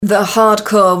The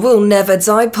Hardcore Will Never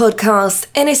Die podcast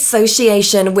in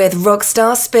association with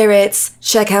Rockstar Spirits.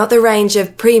 Check out the range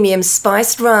of premium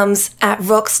spiced rums at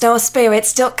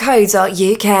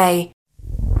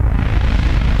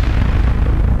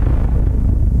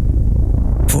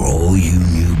rockstarspirits.co.uk. For all you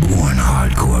newborn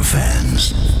hardcore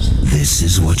fans, this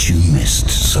is what you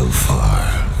missed so far.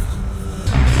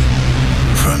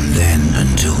 From then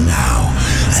until now,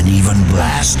 and even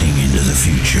blasting into the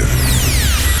future,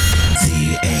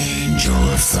 the Angel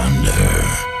of Thunder.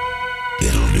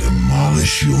 It'll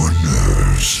demolish your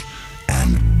nerves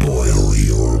and boil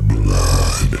your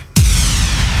blood.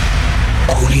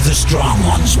 Only the strong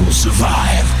ones will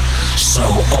survive, so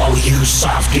all you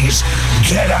softies,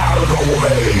 get out of the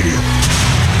way!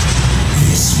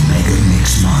 This mega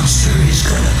mix monster is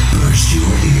gonna burst your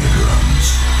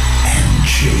eardrums and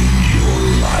change your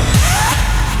life.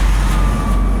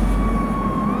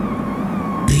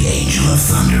 The Angel of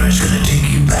Thunder is gonna take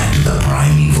you back to the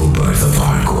primeval birth of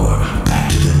hardcore, back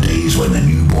to the days when the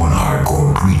newborn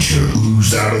hardcore creature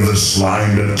oozed out of the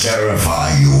slime to terrify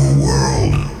your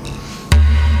world.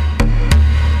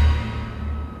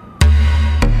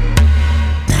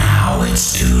 Now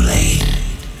it's too late.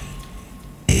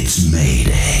 It's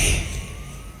Mayday.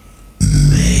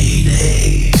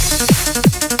 Mayday.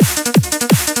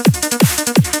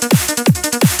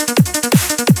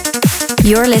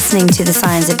 You're listening to the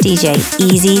sounds of DJ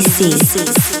Easy C.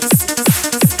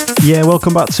 Yeah,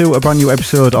 welcome back to a brand new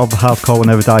episode of the Hardcore Will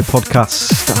Never Die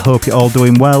podcast. I hope you're all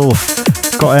doing well.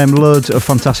 Got loads of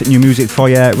fantastic new music for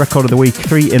you. Record of the week,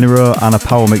 3 in a row, and a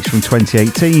power mix from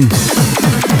 2018.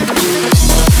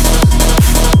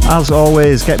 As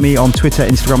always, get me on Twitter,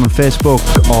 Instagram and Facebook,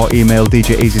 or email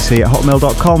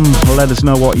djeasyc@hotmail.com. Let us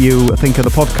know what you think of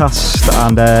the podcast,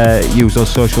 and use those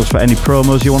socials for any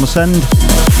promos you want to send.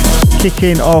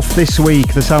 Kicking off this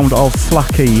week, the sound of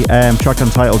Flakee, track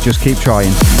entitled Just Keep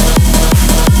Trying.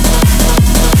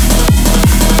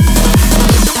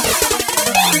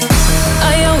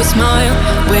 I always smile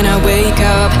when I wake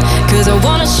up, 'cause I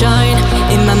wanna shine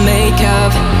in my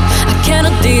makeup. I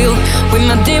cannot deal with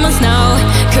my demons now,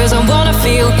 'cause I wanna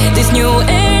feel this new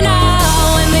air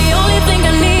now. And the only thing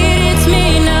I need is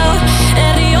me now.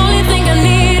 And the only thing I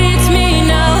need is me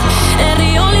now. And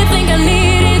the only thing I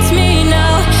need is me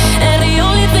now. And the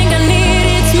only thing I need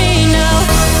is me now.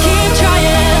 Keep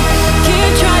trying,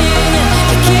 keep trying,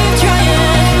 keep trying,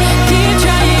 keep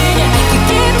trying,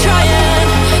 keep trying,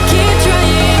 keep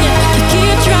trying, keep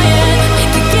trying, keep trying,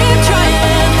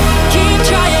 keep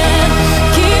trying,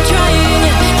 keep trying,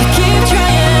 keep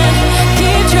trying,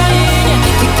 keep trying,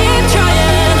 keep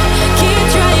trying,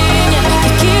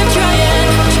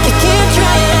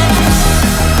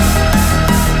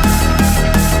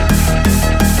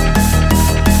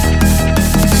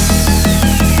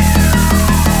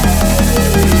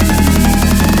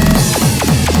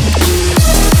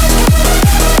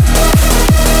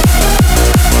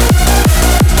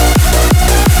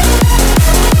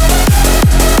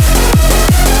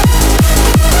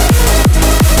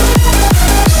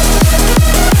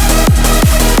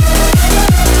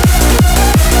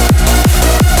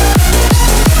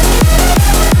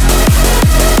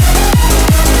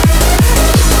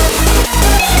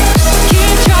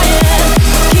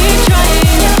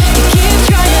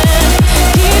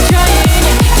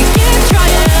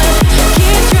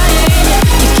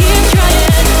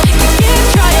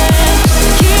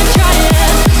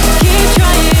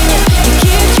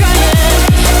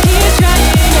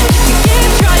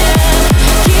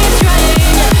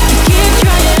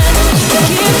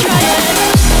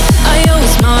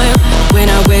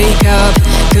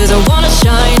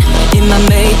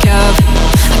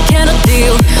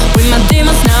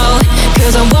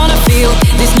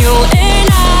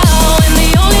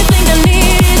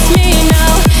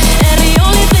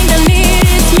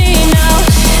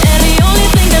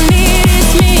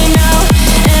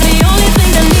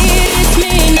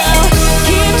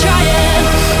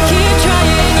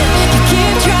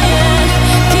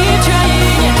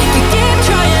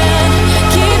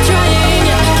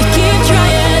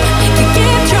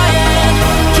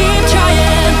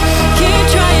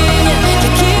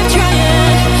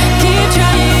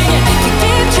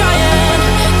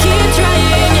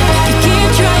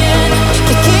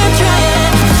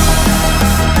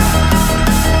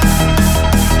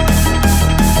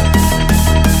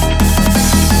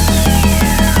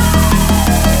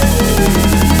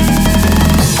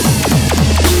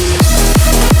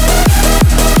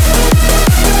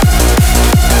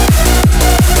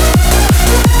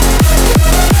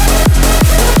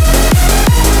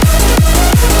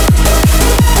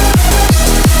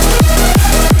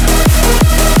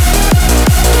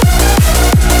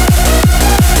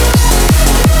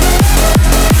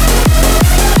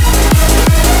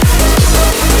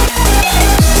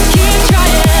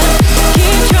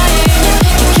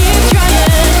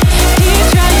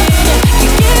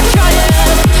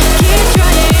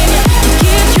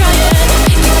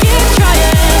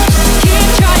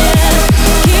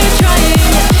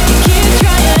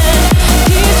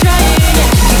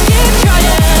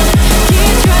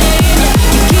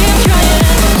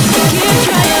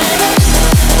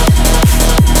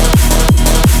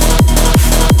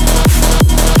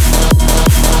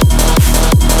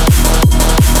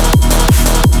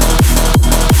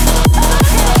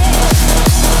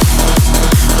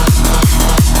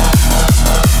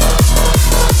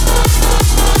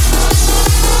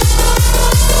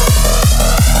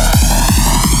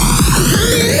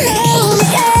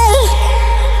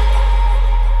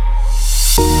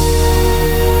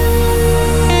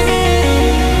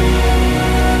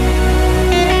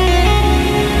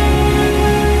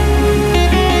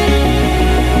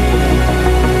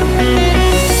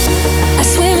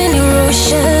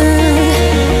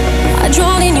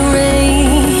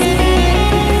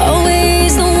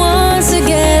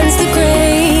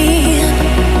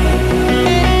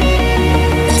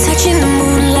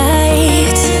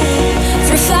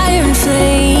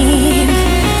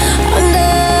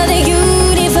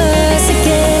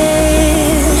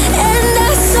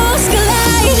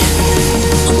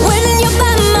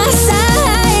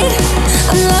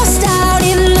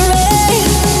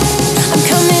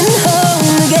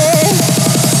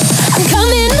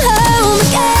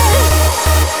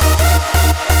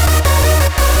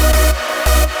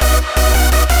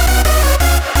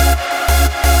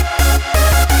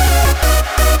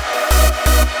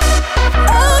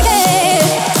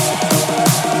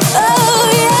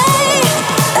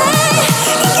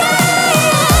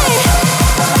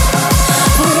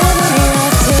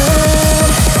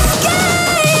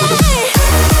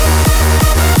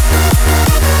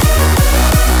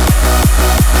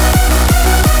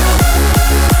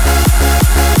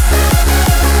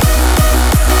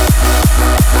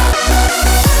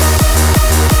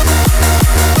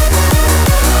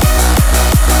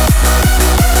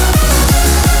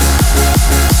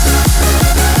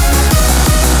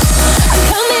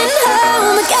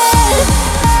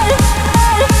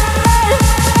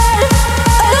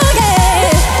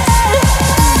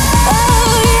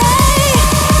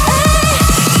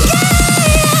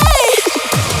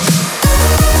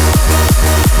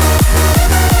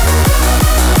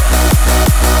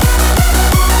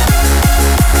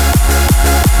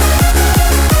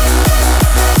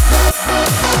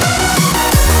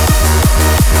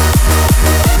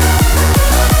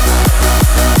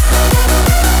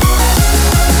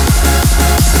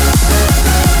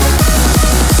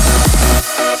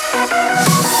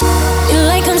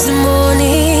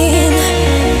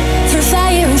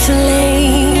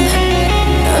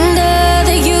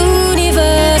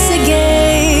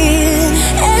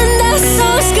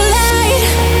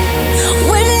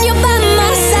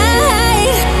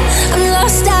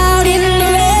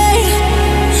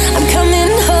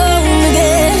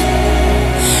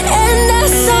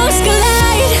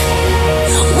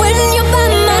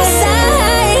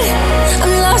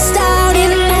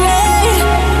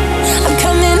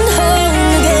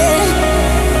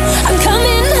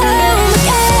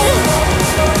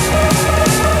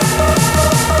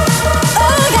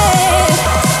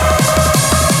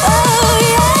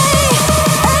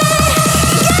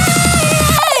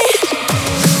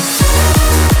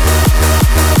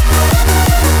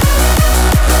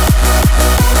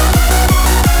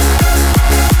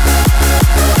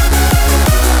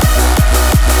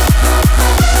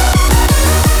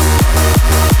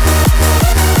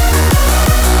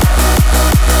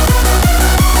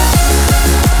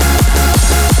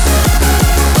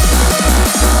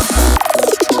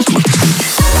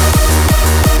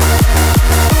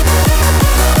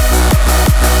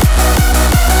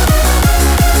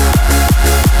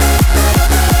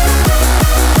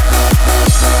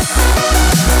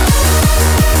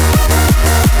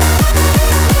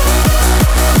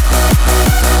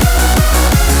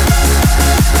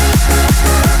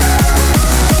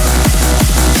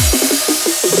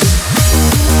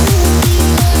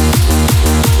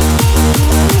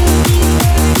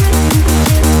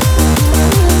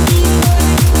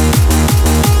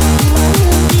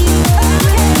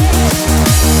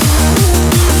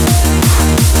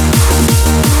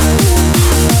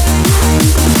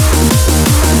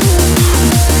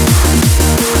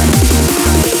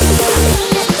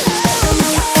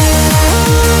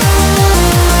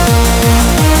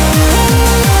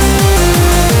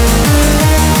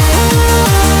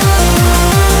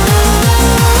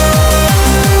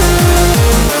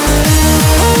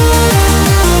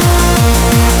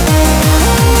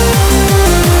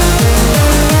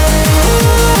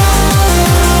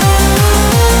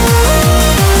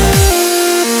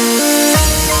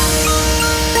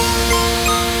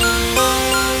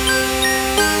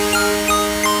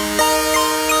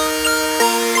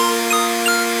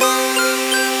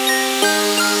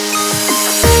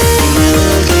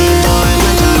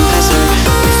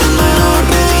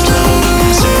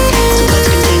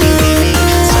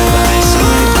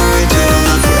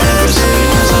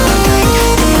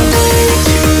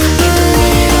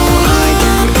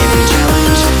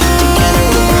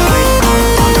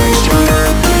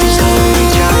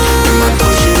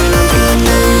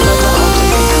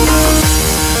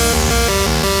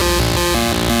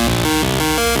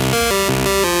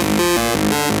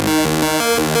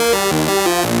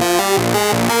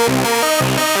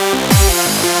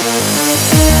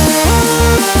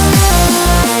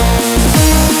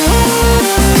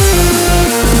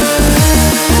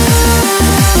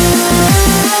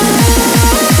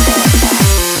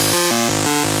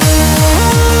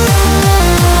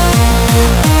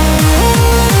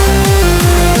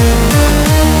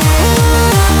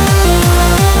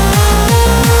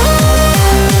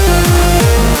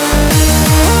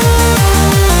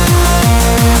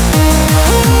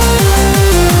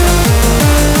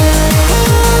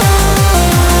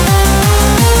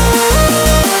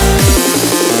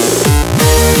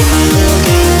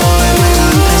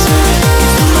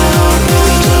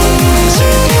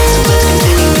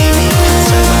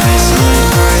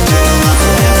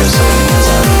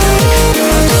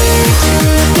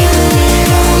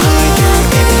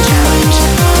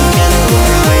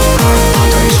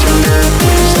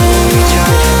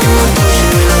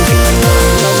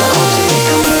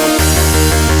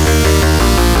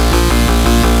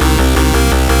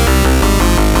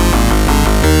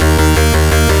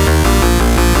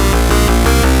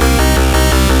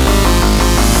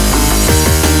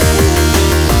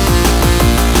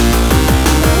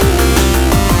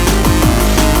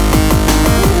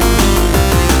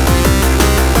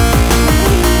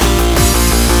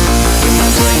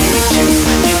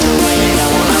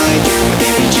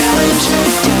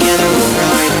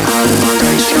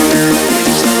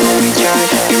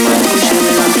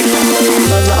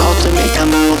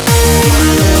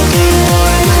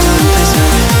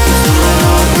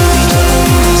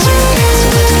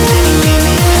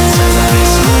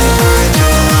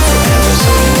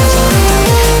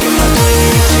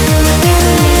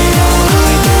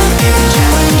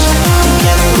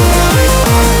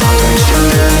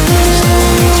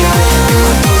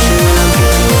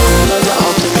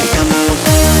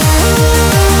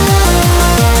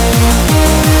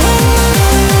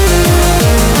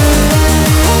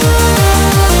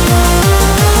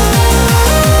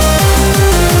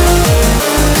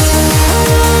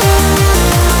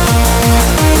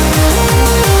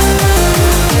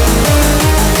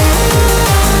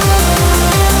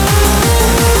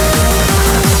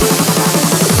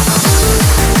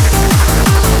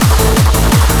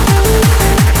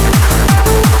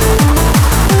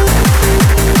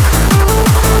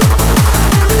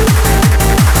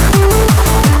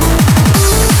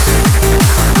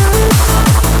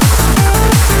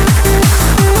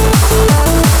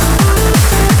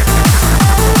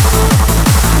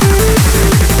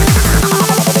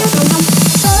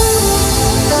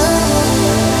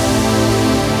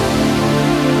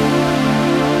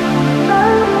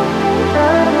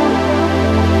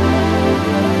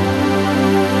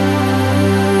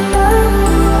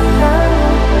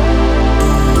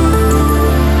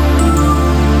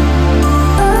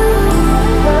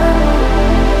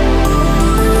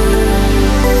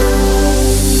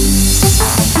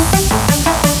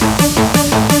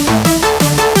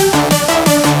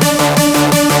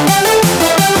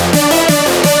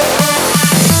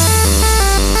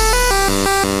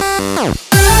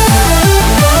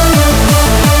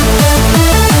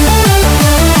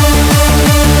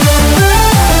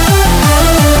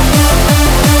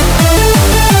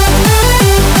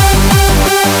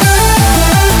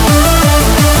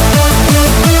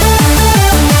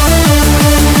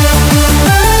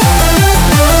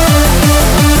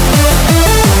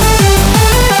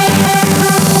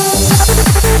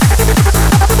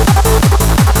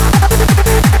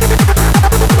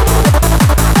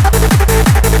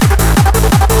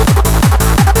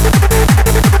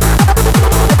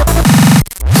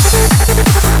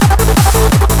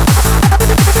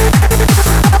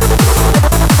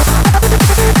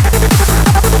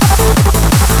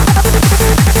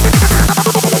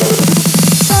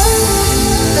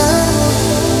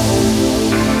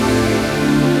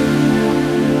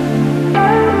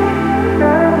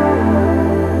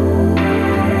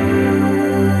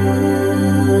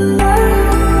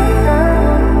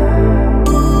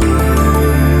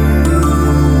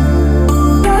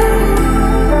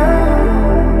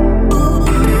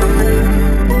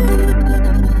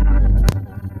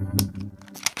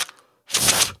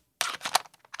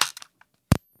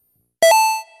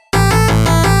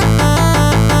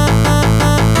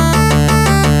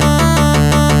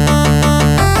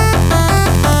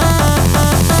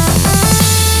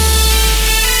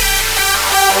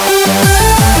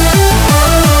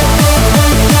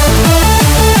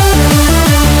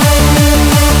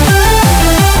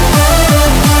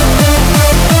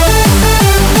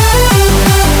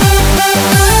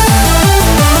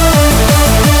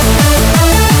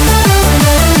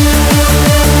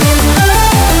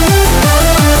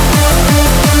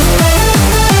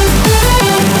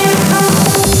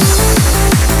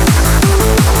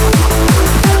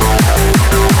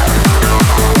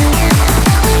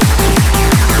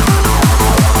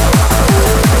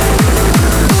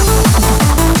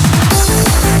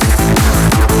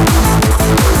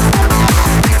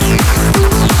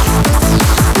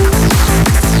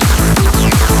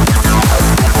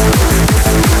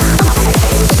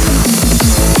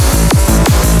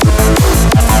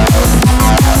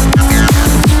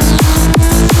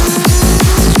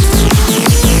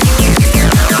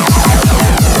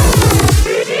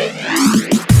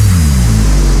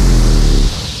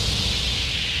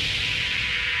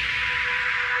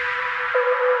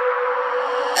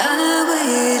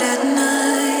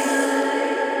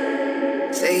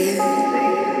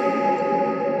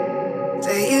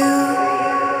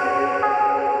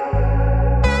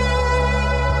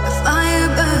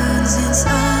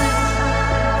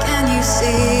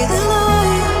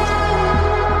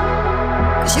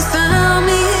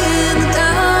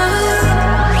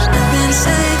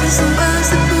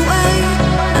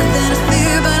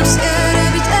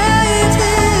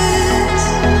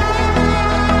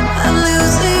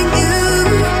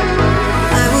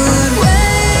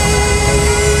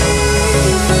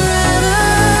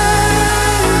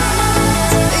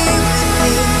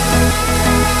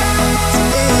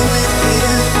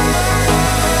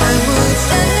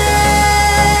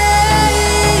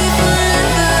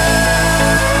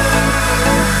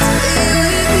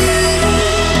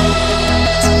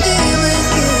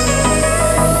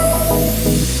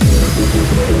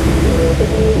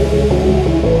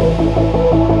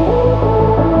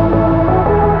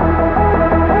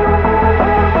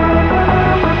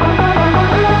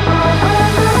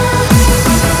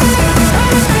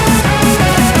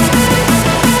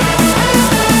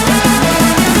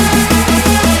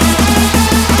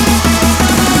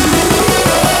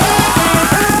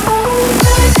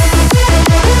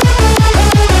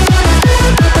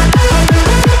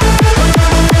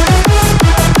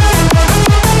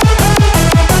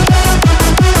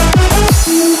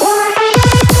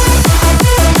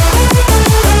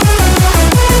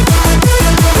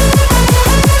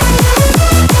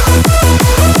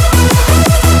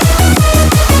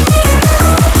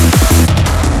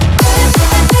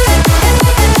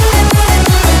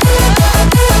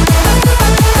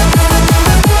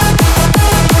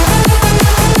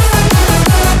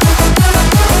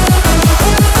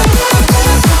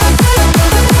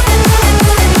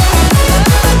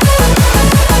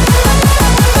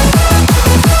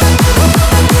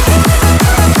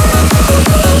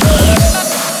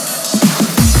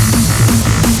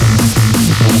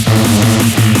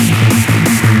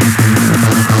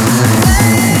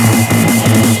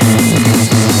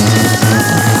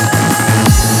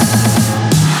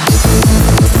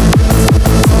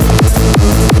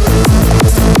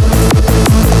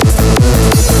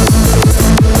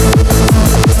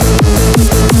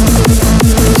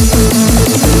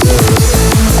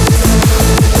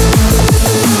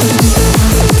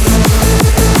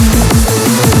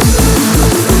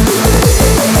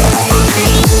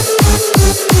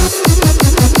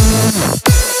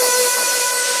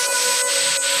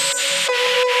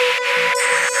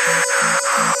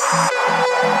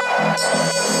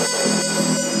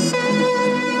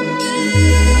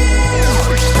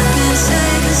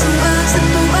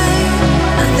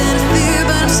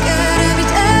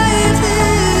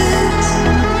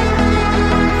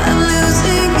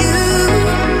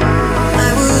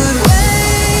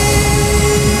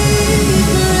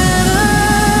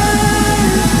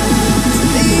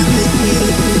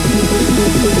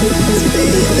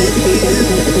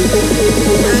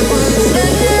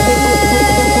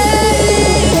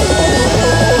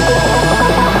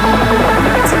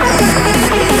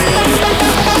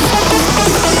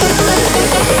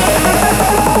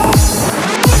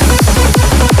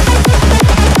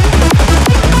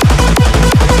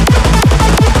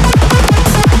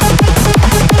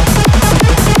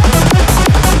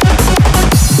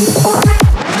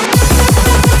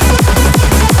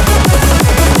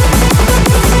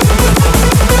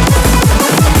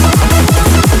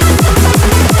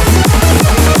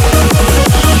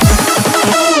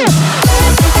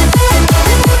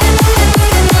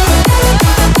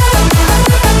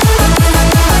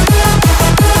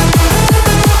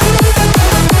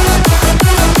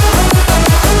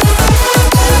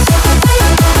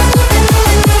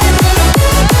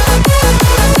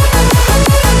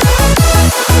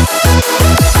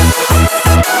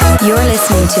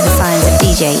 listening to the sounds of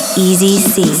DJ Easy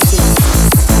C.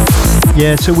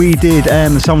 Yeah, so we did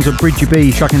the sounds of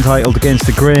Bridgey-B, track entitled Against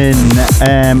the Grain,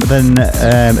 then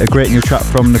a great new track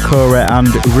from Nakura and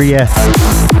REIA,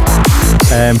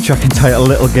 track entitled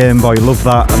Little Game Boy, love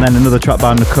that, and then another track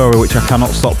by Nakura which I cannot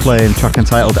stop playing, track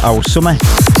entitled Our Summer.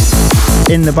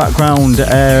 In the background,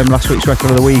 last week's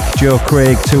record of the week, Joe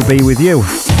Craig, To Be With You.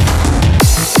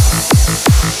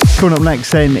 Coming up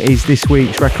next then is this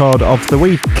week's record of the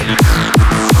week.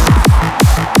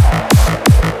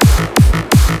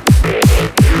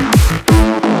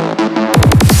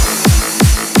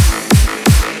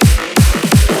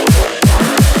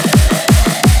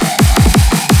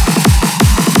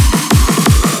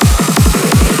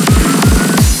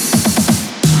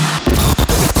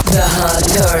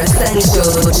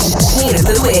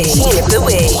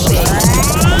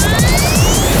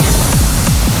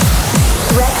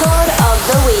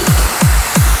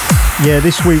 Yeah,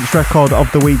 this week's record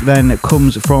of the week then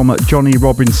comes from Johnny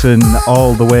Robinson,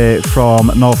 all the way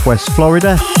from Northwest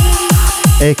Florida,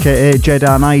 aka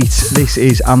JediNite. This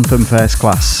is Anthem First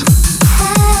Class.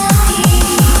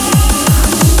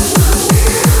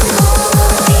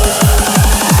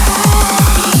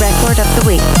 Record of the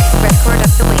week. Record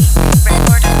of the week.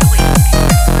 Record of the week.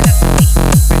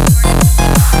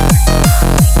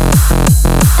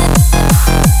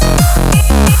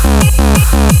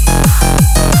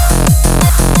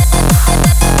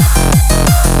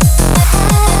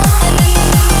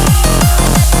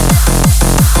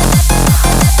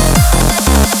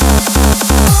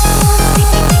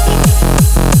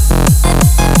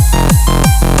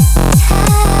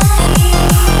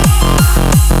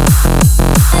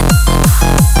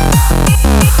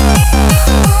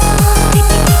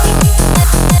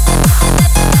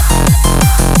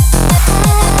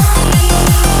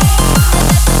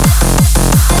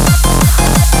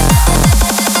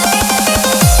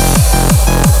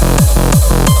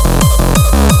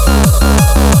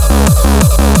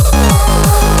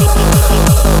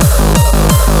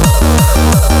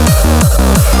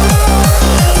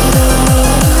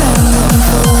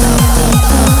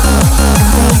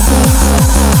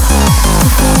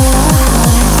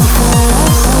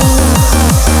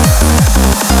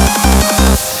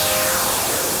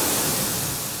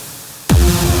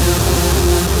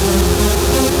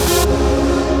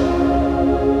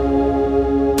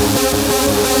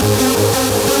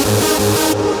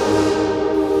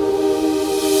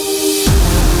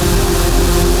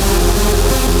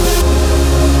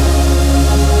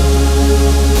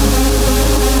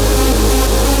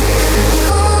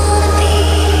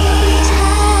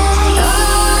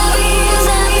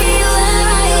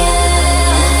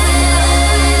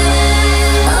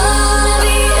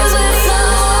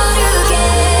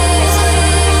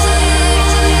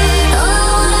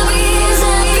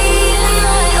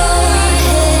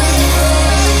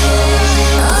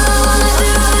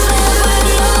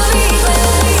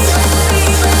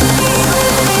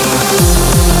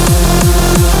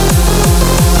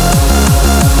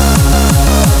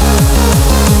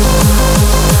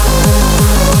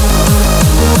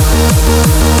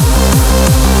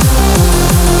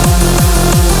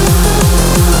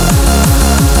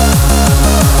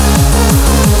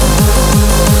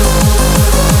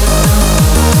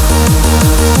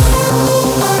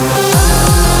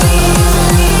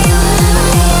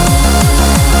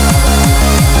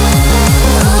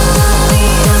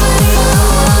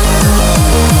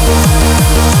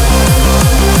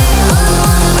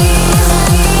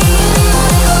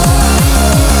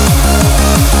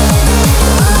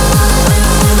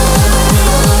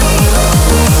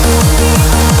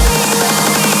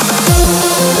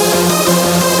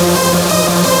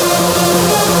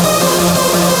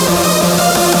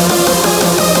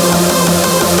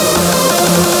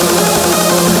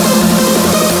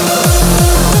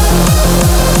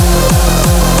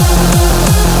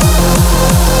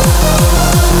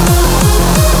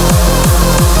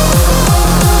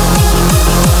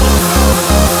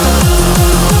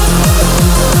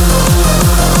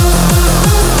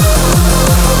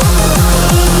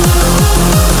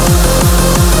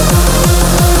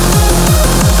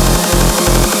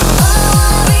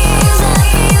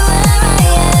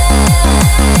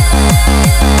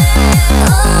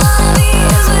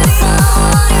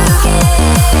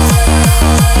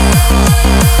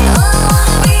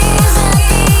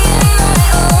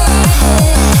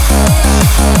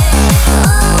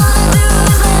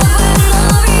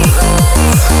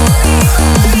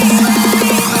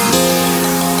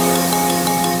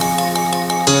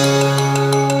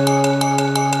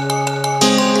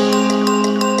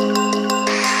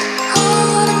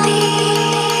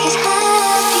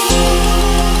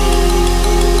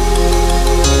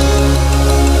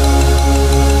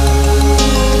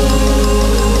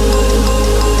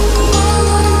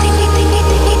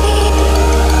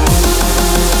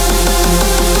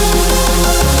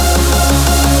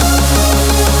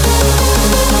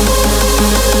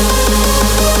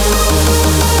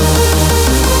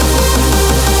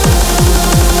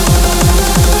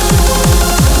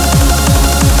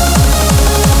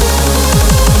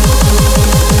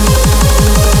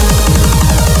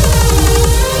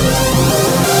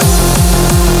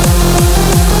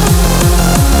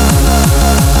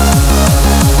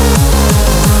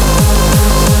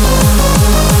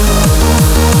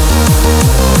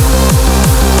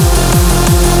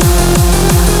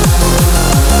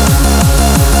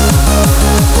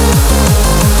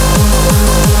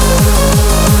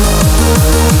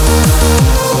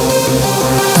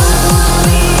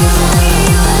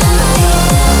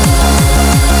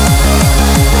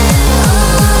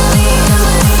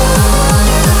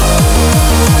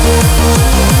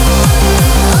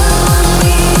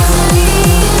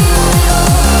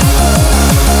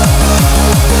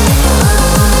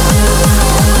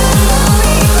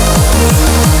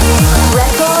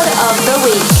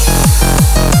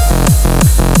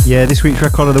 Yeah, this week's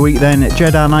record of the week then,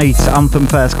 JediNite, Anthem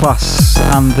First Class,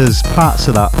 and there's parts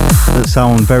of that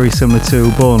sound very similar to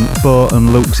Bo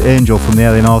and Luke's Angel from the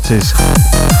early noughties.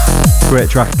 Great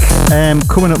track.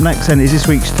 Coming up next then is this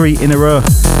week's 3 in a row,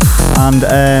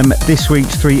 and this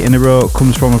week's 3 in a row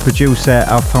comes from a producer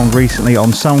I've found recently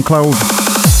on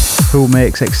SoundCloud who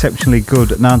makes exceptionally good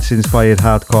 90s inspired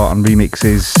hardcore and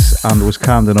remixes, and was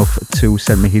kind enough to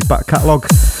send me his back catalogue,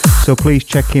 so please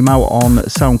check him out on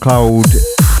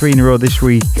SoundCloud. 3 in a row this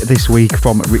week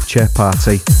from Richter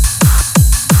Party.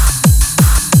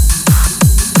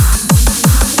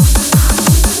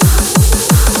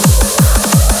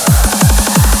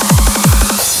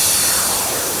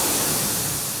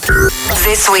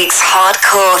 This week's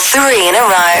hardcore 3 in a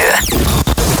row.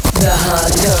 The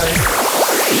hardcore.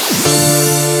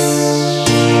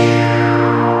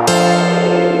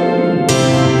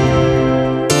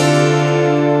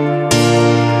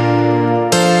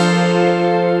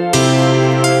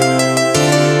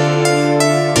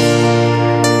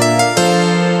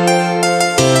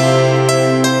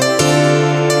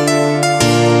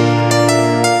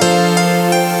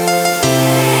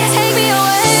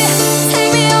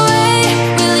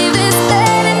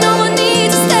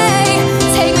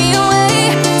 Take me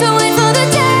away, don't wait for the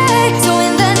day.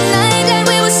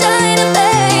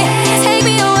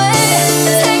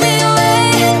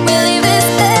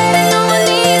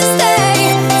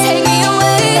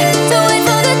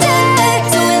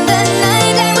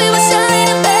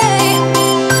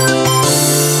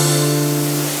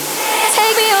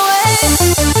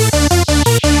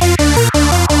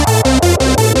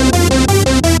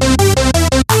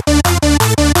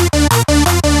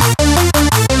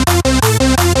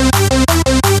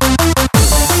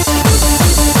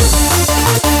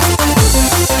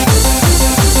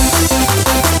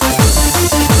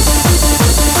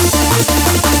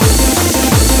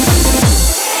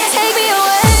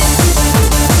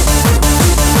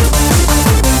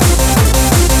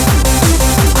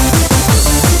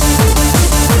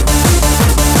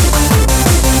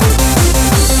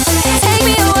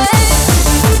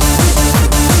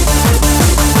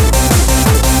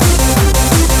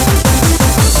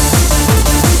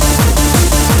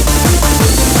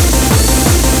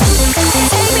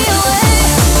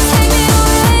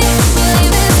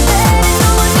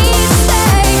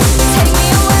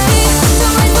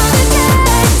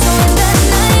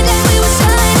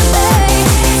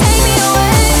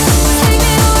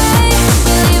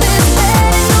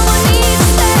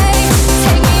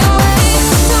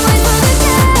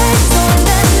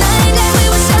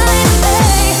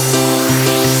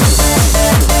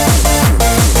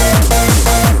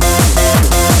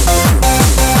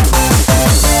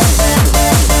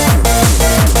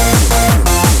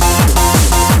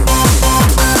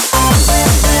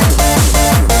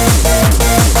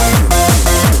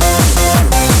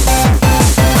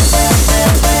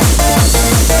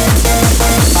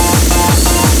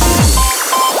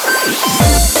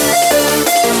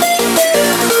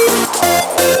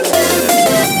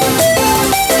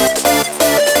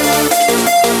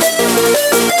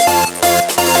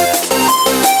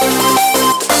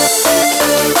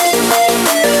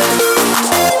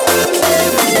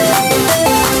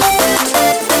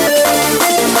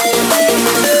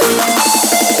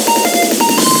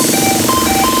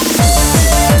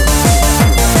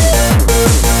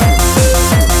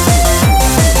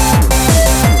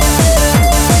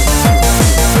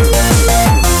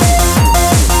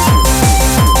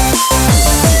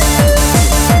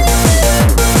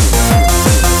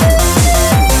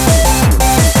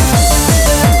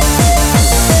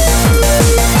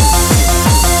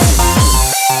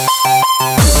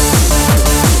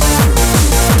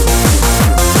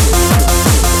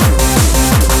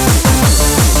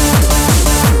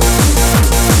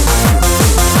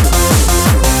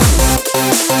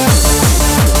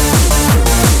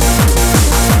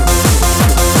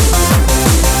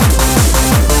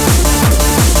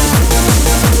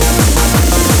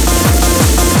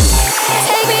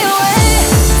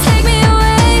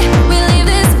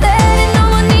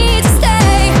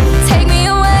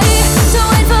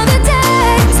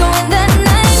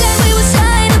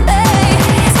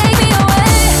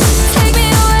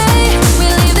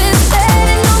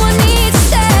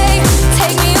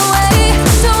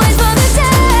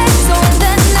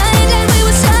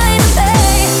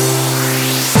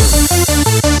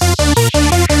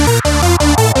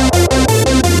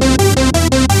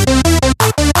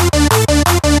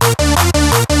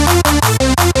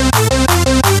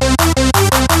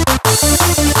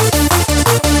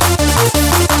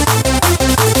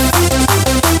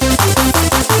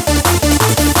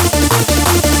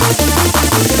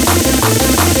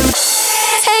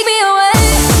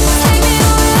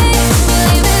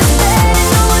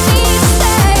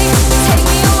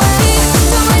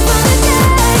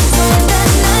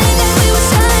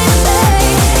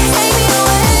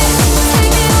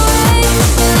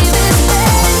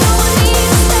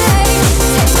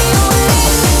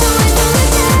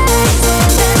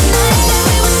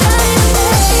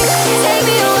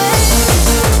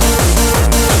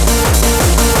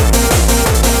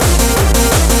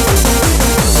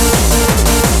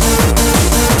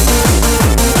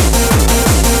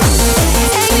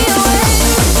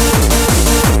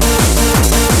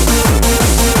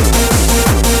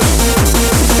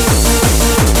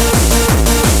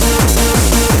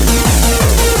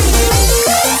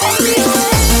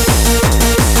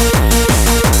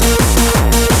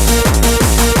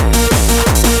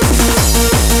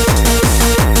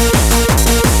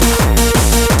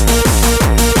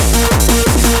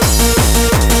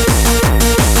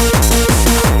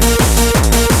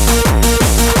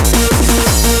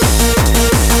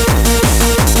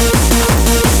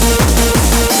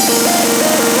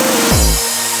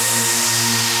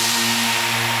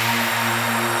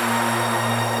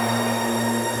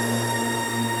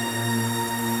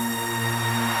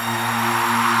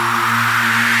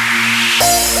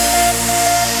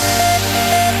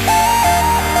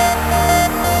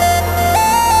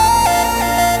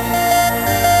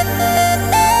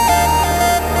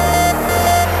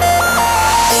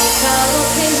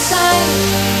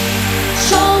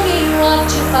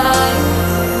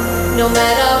 No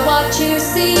matter what you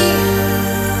see,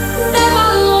 never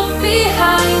look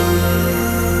behind.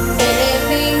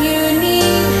 Anything you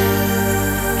need,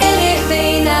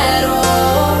 anything at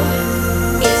all,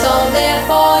 it's all there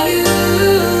for you.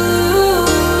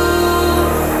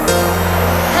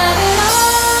 Have it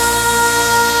all.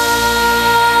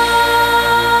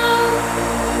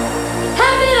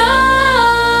 Have it all.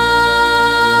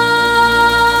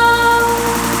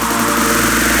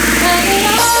 Have it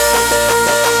all.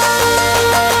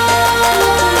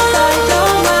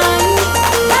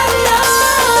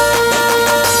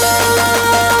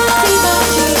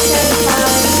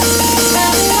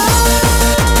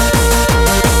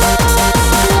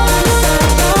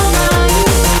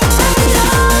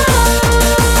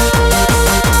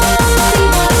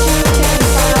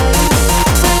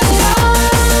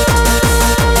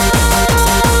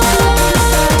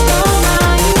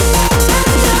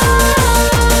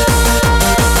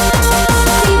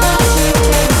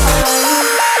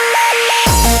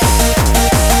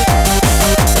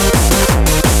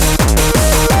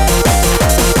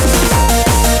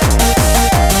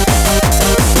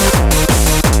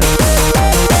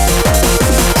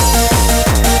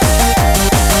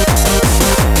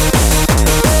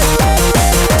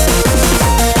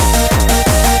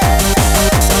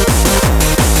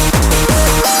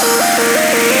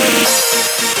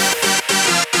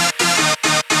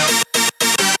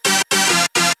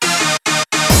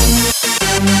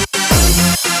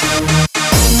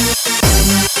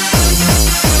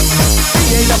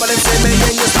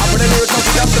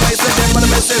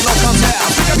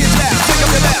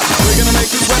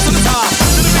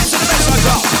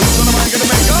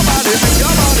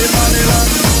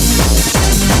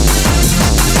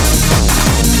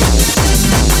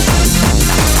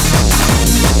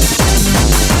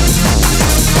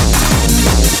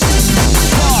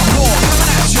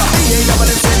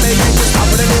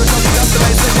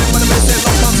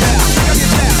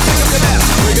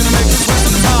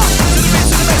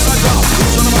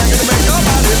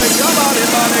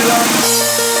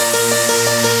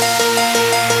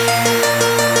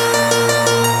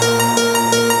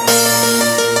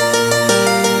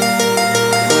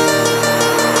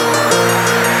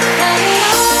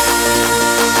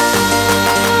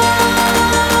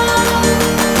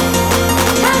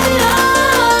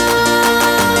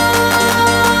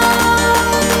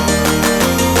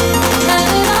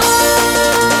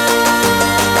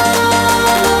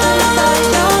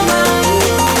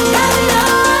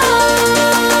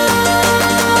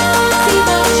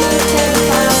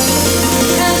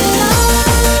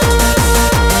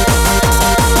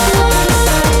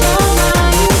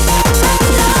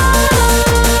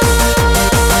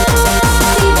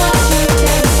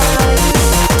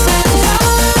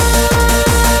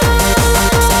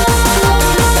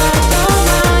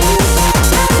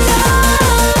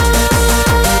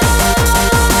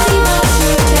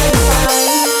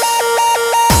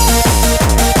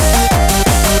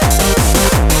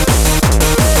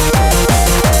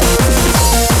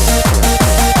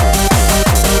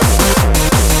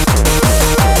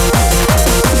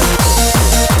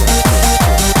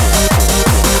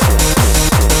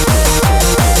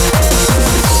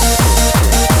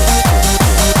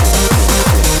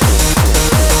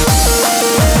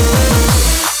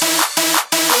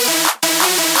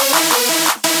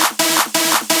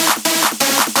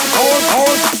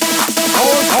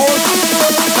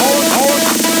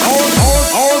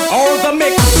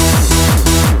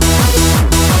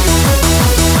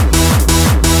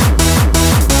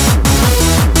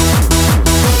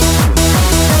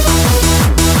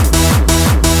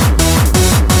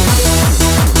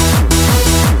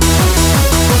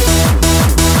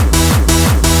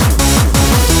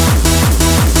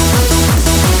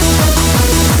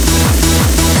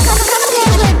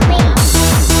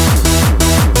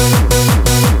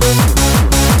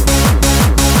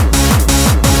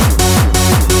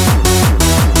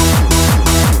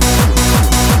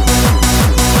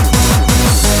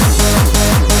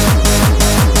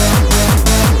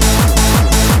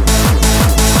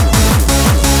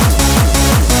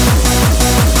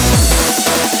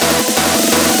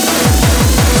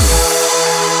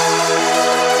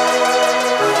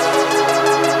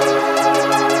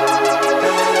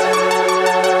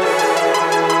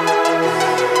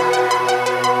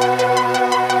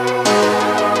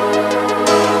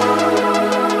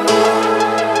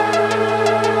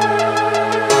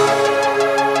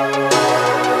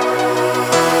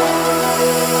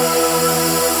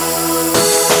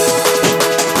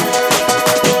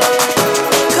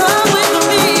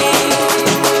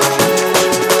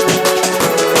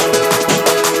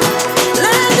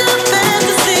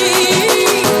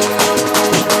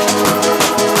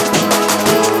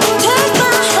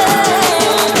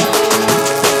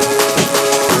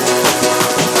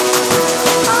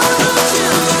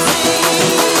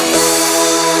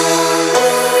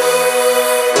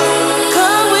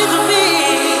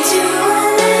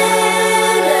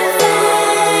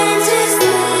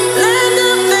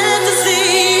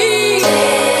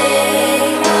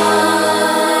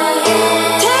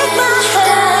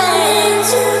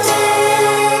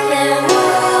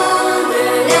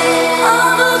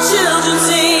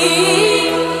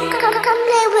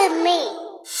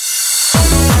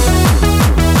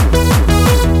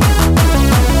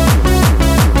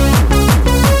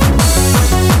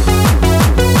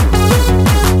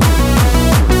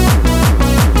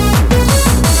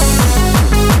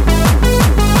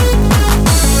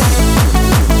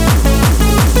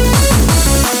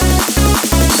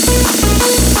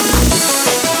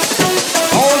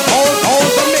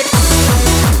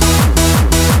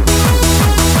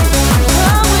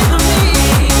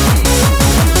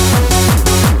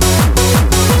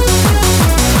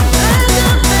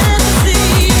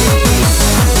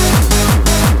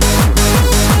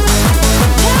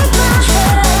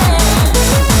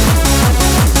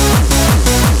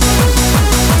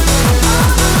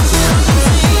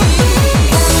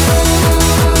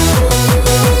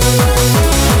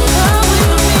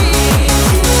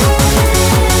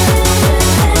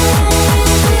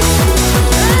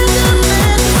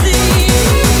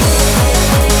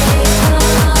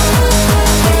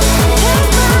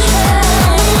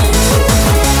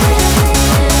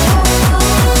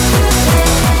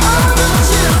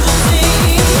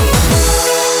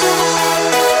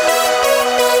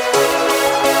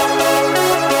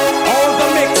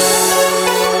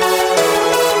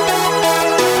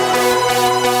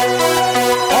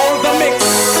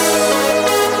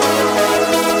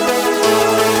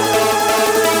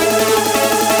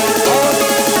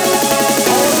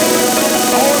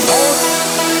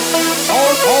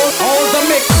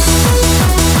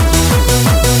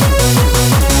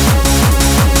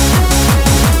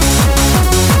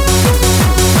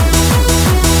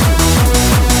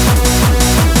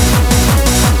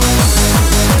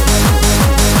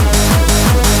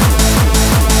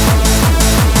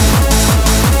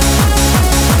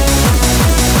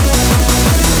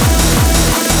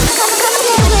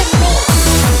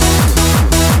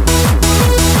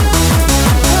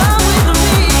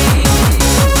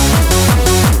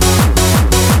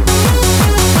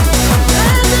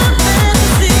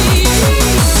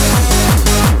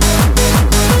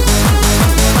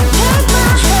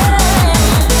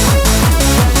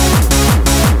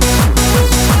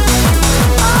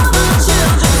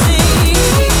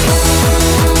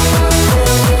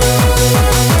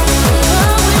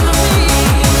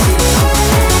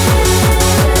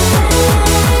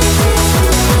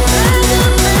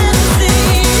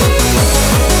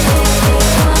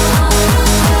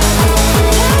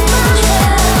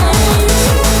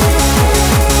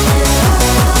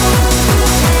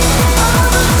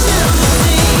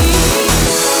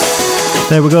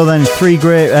 There we go then, 3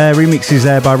 great remixes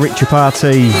there by Richter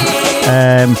Party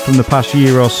from the past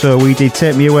year or so. We did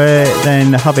Take Me Away,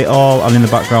 then Have It All, and in the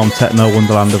background Tekno,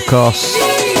 Wunderland of course.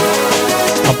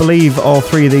 I believe all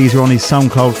 3 of these are on his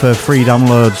SoundCloud for free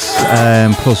downloads,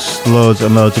 plus loads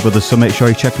and loads of others, so make sure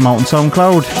you check them out on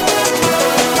SoundCloud.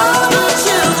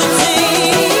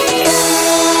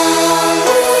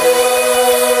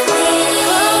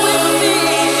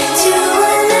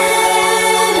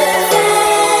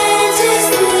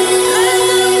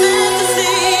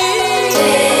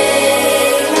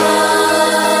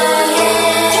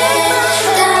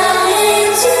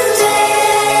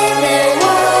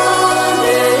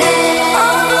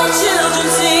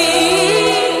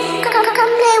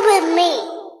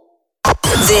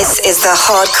 This is the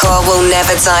Hardcore Will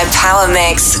Never Die Power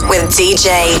Mix with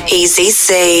DJ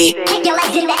EZC. Kick your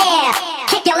legs in the air.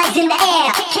 Kick your legs in the air.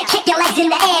 Kick your legs in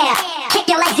the air. Kick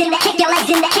your legs in the kick your legs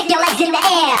in the kick your legs in the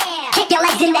air. Kick your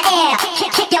legs in the air.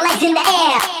 Kick your legs in the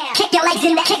air. Kick your legs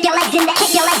in the kick your legs in the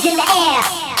kick your legs in the air.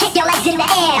 Kick your legs in the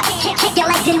air. Kick your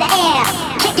legs in the air.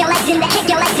 Kick your legs in the kick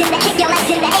your legs in the kick your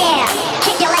legs in the air.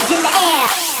 Kick your legs in the air.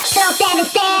 Don't stand and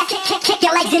stare. Kick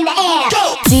your legs in the air.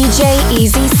 DJ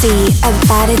EZC, a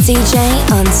better DJ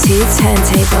on 2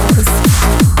 turntables.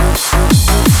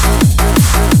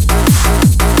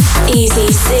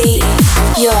 EZC,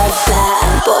 you're a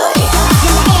bad boy. Kick your legs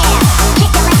in the air.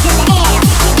 Kick your legs in the air.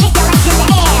 Kick your legs in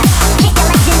the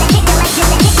kick your legs in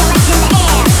the kick your legs in the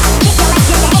air. Kick your legs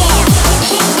in the air.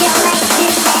 Kick your legs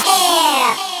in the air.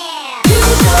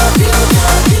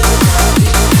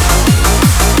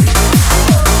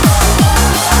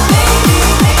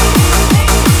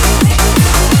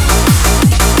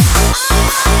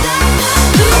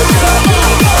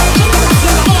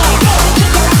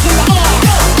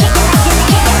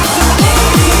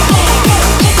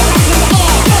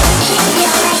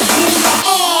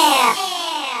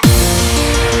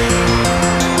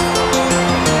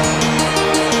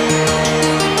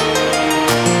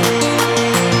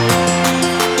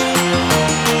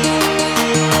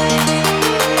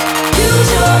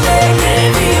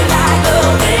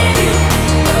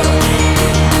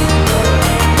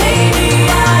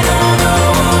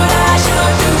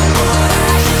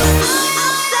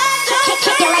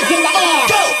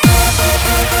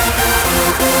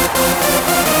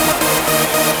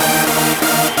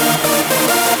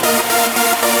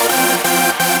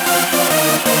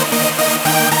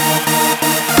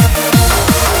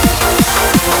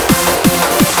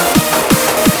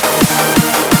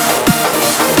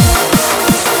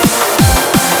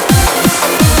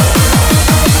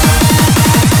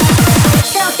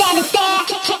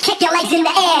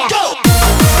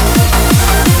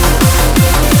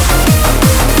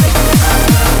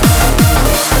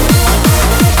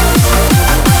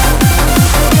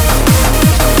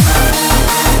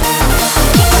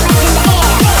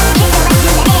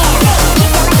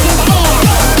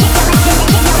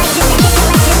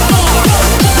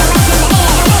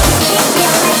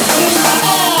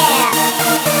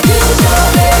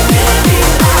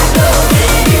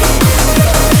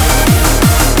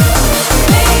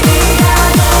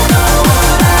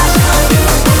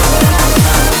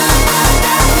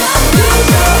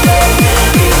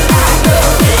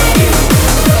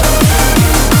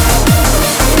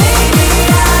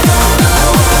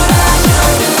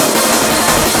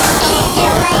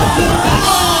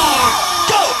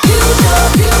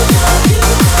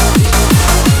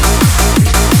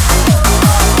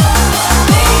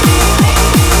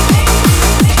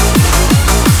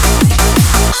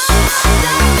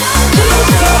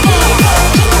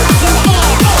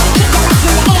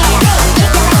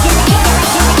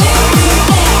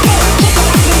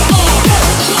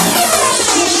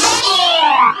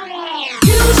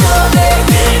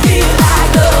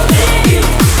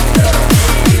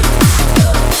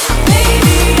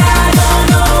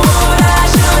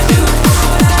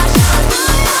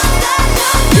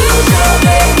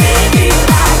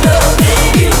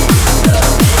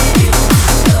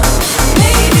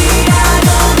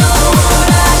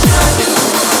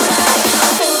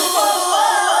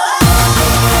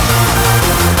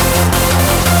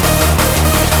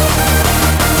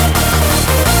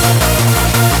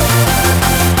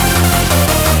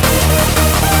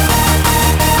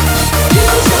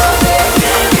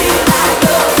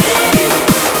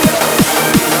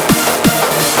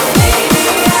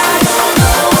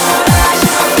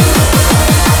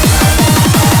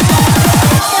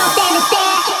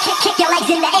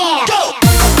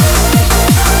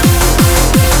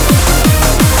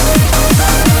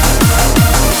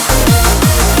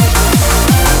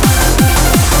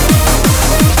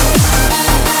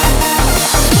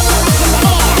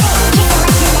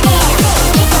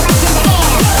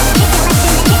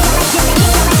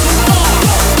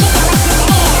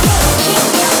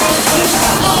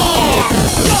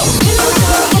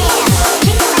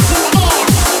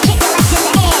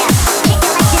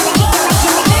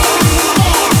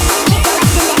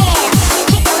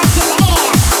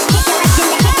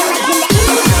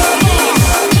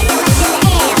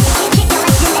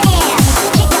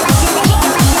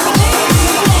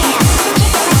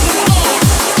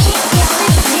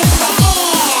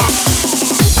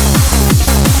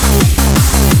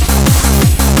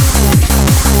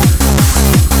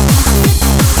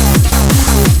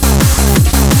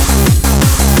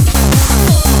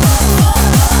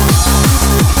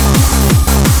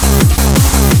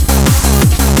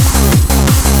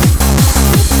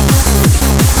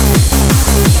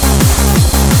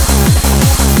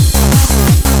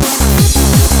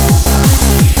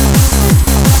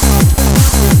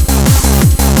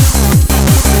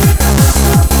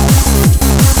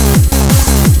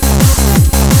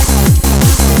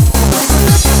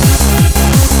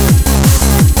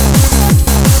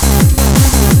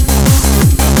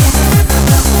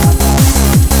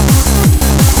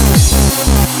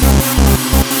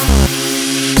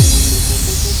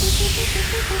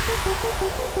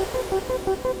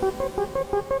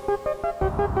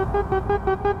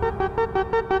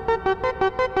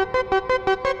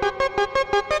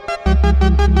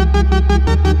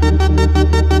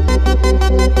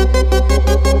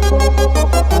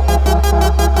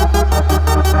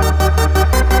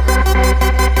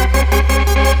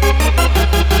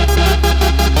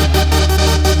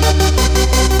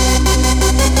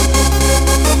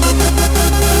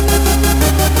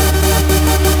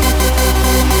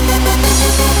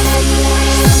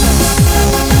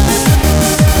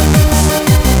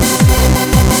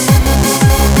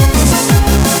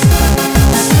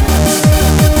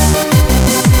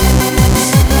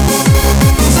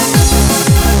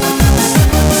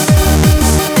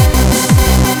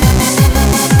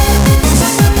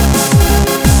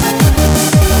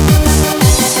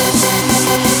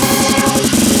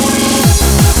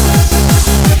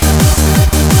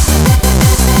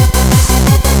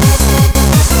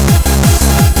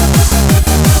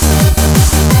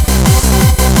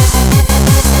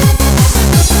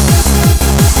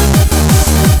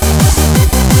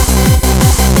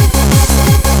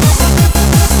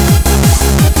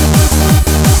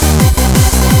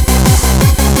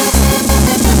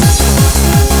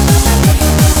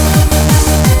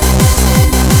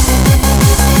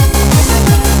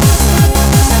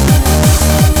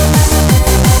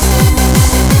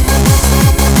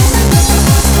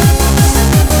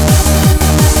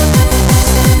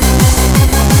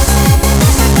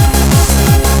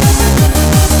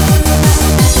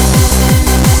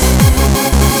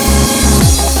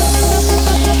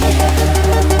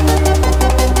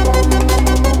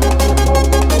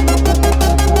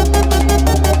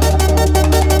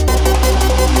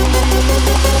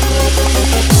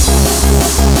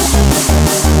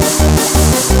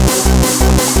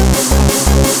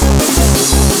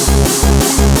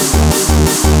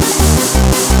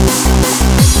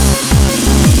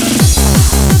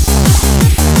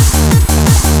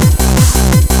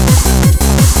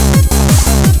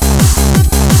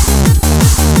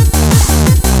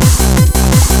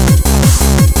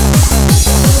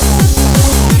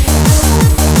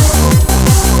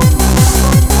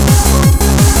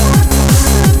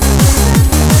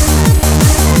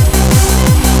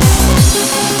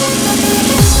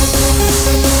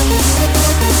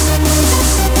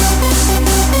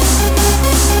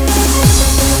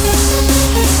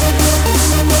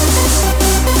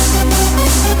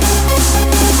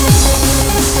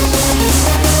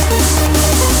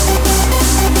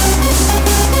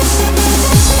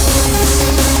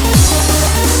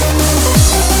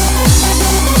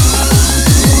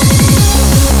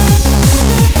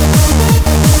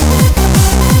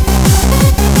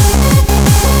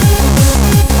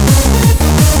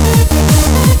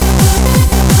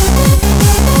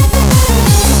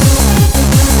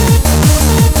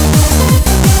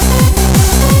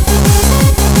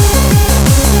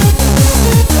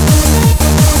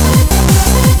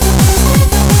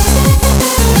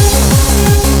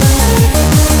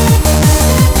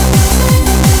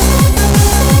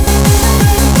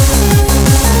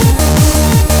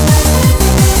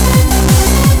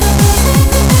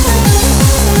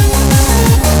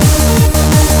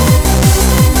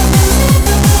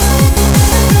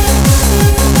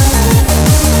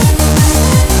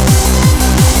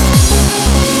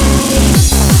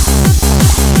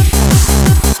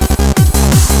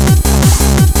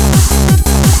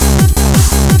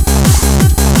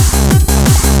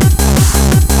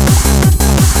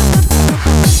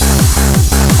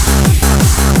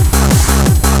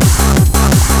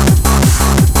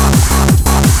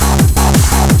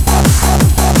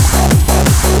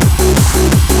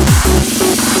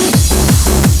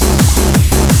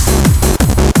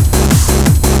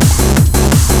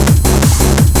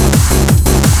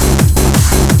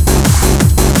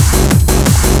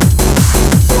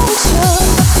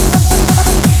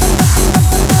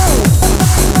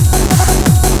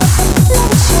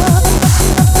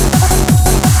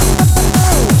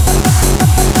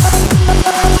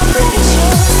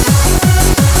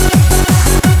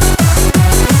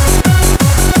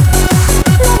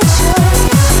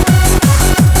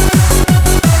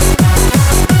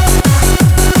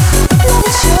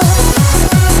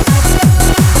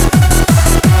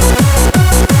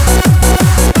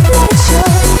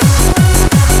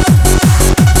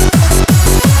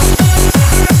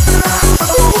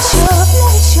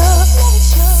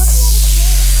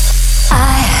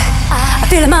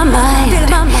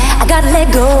 gotta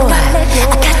let go.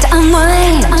 I got to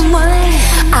unwind.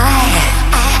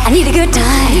 I need a good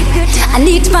time. I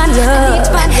need to find love.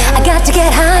 I got to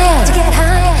get high.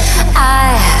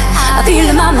 I feel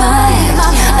in my mind.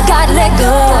 I gotta let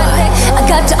go.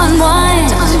 got to unwind.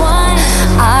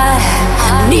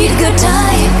 I need a good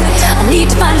time. I need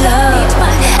to find love.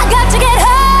 I got to get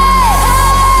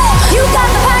high. You got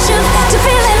the passion to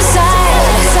feel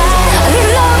inside. A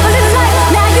little love, a little light.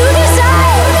 Now you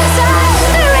decide.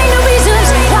 There ain't no reasons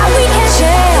why we can't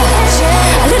share.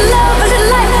 A little love, a little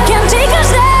light can take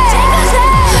us there.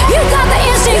 You got the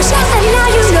instincts, and now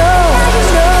you know.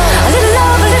 A little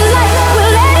love, a little light,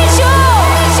 we'll let it show.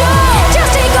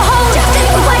 Just take a hold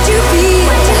of what you feel.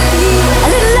 A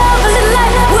little love, a little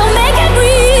light, we'll make it real.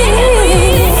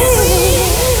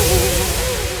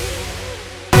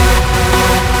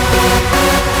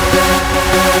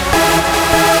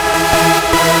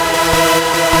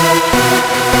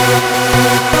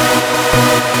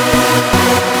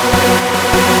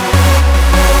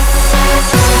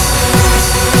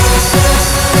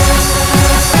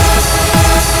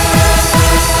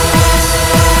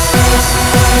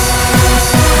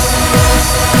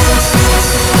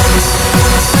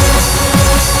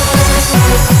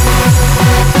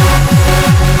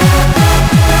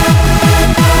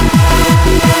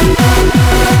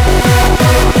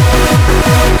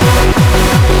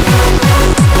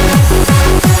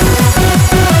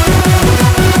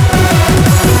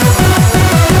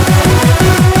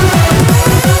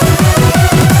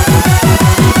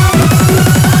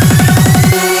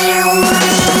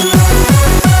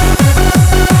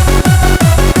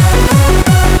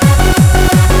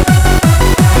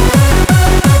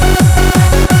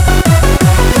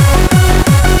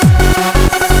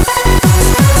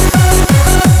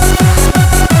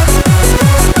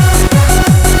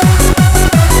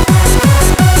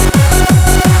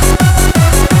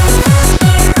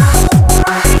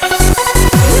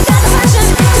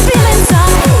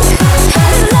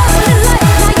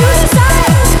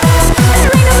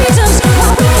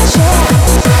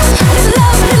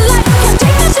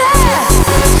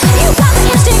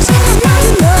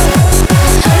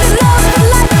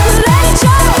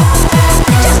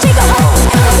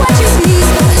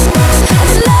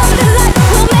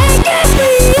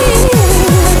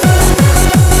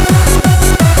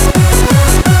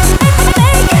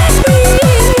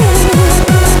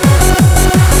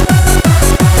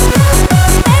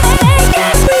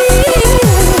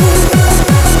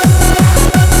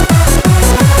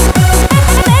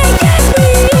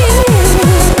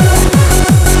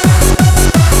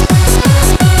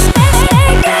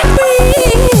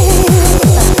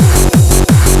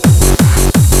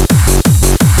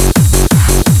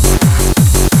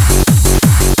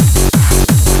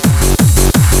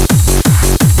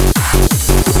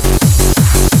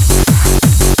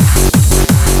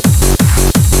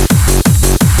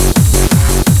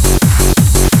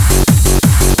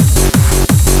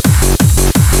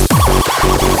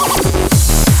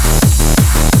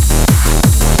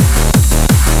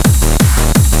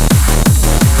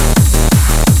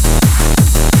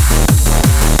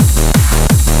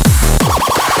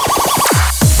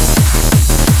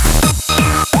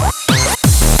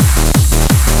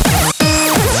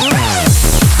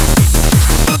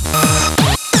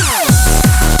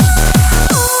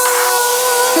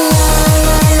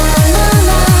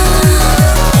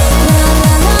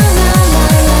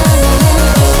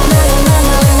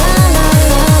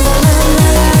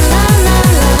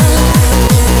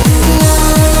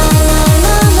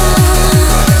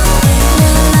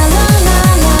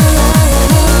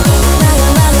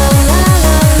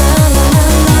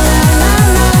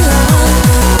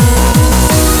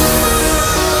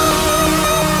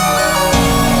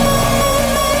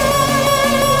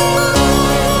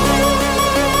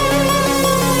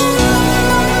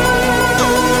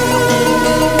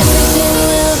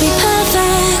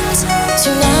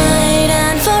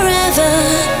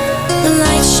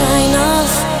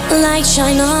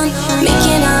 Shine on,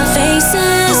 making our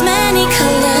faces many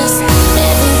colors.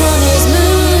 Everyone is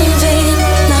moving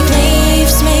like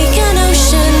waves make an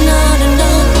ocean on and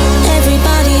on.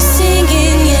 Everybody's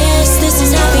singing, yes, this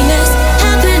is happiness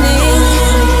happening.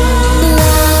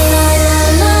 La la la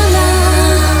la la,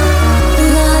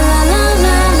 la la la la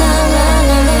la la la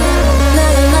la, la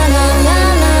la la la la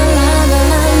la la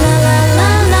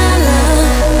la la la.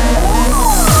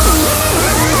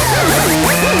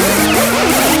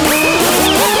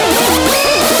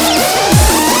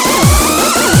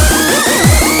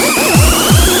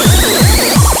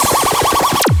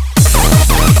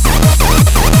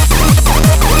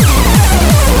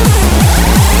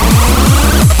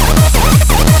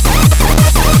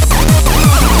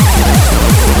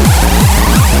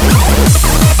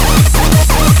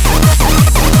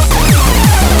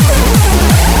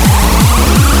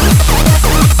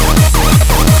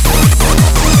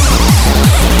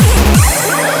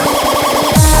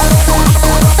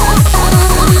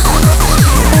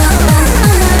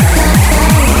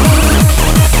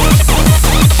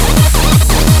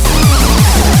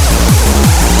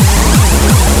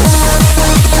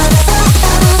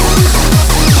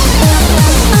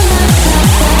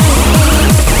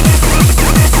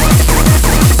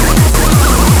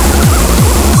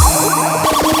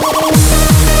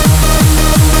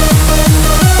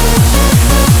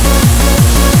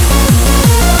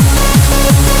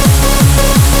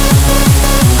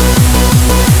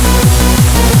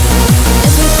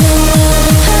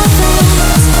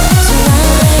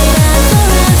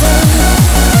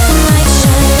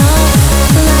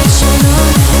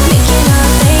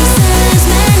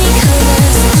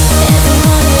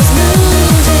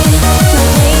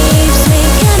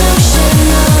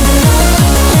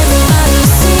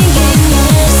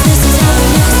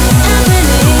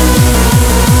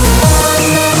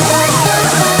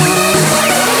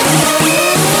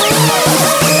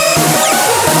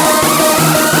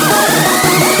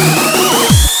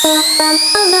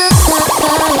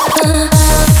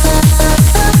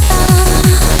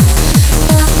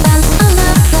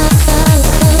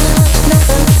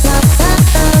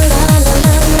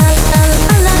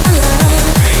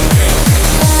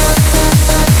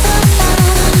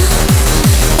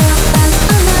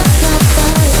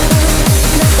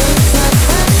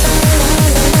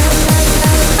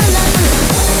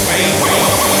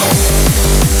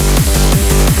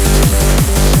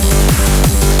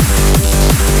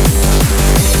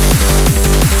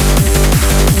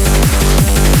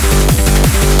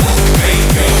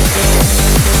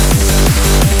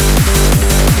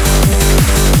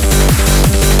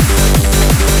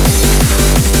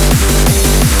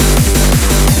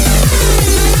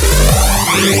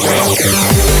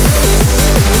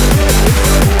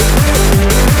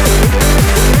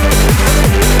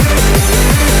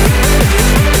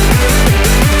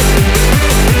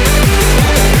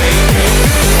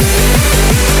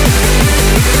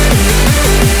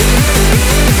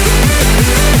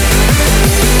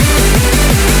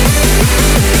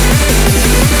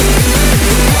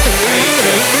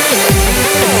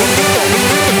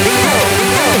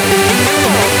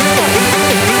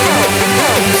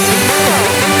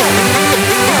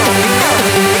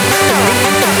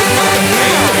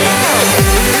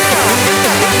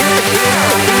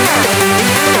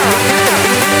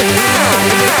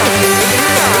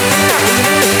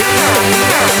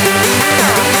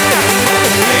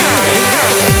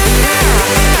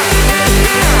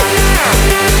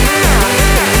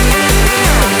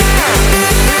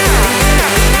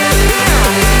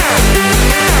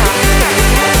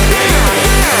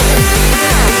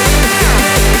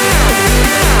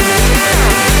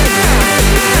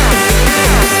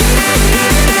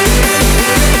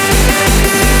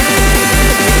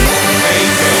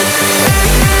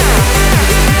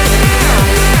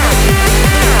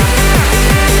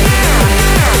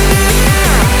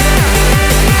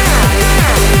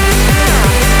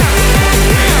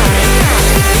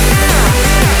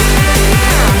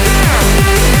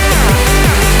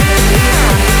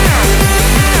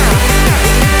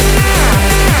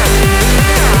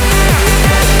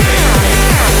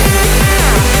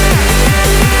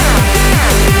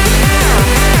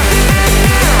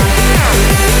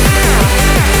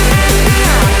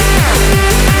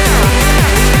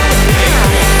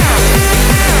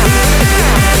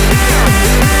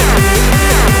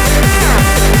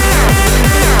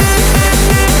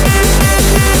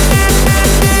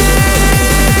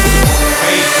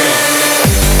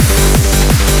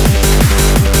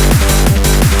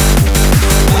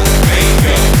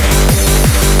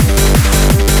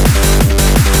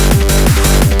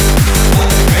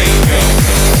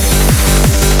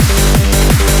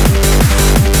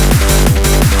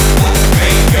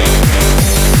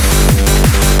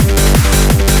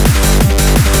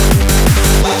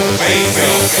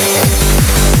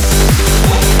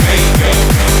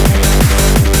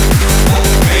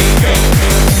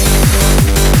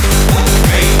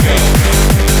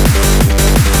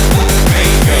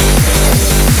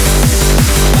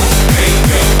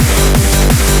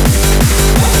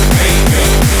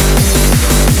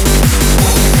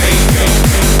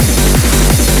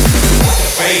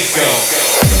 Go.